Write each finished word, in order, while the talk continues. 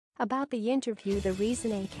About the interview, the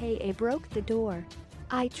reason aka broke the door.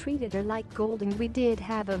 I treated her like gold and we did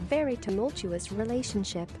have a very tumultuous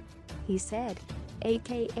relationship. He said.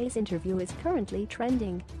 AKA's interview is currently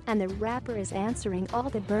trending, and the rapper is answering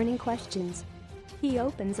all the burning questions. He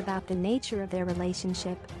opens about the nature of their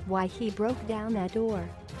relationship, why he broke down that door.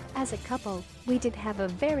 As a couple, we did have a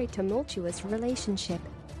very tumultuous relationship.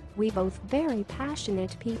 We both very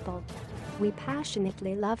passionate people. We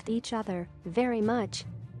passionately loved each other very much.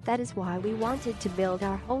 That is why we wanted to build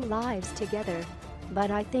our whole lives together. But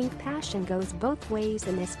I think passion goes both ways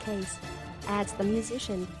in this case. Adds the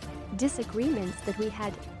musician. Disagreements that we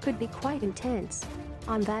had could be quite intense.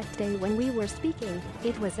 On that day when we were speaking,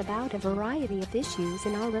 it was about a variety of issues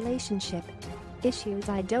in our relationship. Issues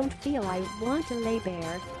I don't feel I want to lay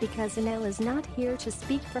bare because Anel is not here to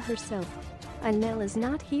speak for herself. Anel is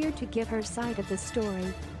not here to give her side of the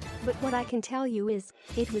story. But what I can tell you is,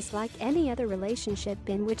 it was like any other relationship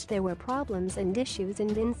in which there were problems and issues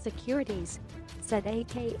and insecurities, said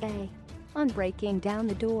AKA. On breaking down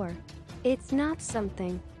the door. It's not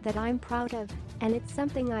something that I'm proud of, and it's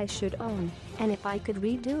something I should own, and if I could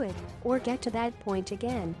redo it, or get to that point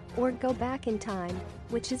again, or go back in time,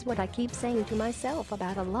 which is what I keep saying to myself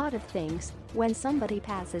about a lot of things, when somebody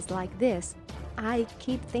passes like this, I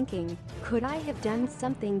keep thinking, could I have done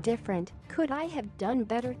something different, could I have done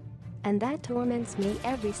better? And that torments me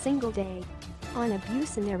every single day. On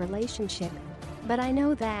abuse in their relationship. But I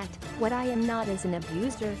know that, what I am not is an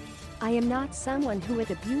abuser. I am not someone who would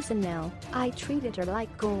abuse Anel. I treated her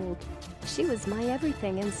like gold. She was my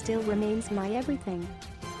everything and still remains my everything.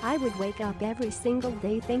 I would wake up every single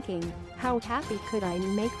day thinking, how happy could I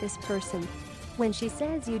make this person? When she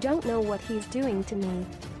says you don't know what he's doing to me,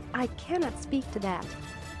 I cannot speak to that.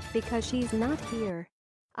 Because she's not here.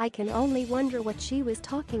 I can only wonder what she was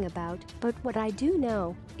talking about, but what I do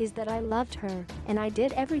know is that I loved her and I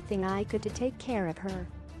did everything I could to take care of her.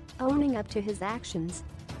 Owning up to his actions.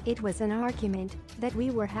 It was an argument that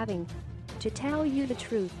we were having. To tell you the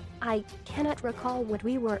truth, I cannot recall what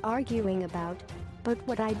we were arguing about, but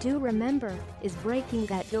what I do remember is breaking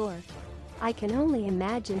that door. I can only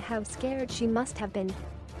imagine how scared she must have been.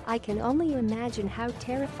 I can only imagine how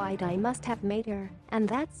terrified I must have made her, and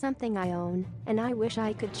that's something I own, and I wish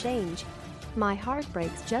I could change. My heart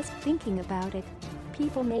breaks just thinking about it.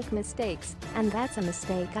 People make mistakes, and that's a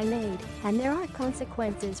mistake I made, and there are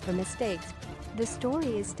consequences for mistakes. The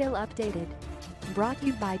story is still updated. Brought to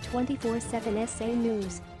you by 24/7 SA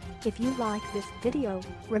News. If you like this video,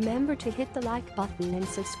 remember to hit the like button and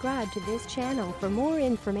subscribe to this channel for more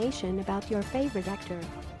information about your favorite actor.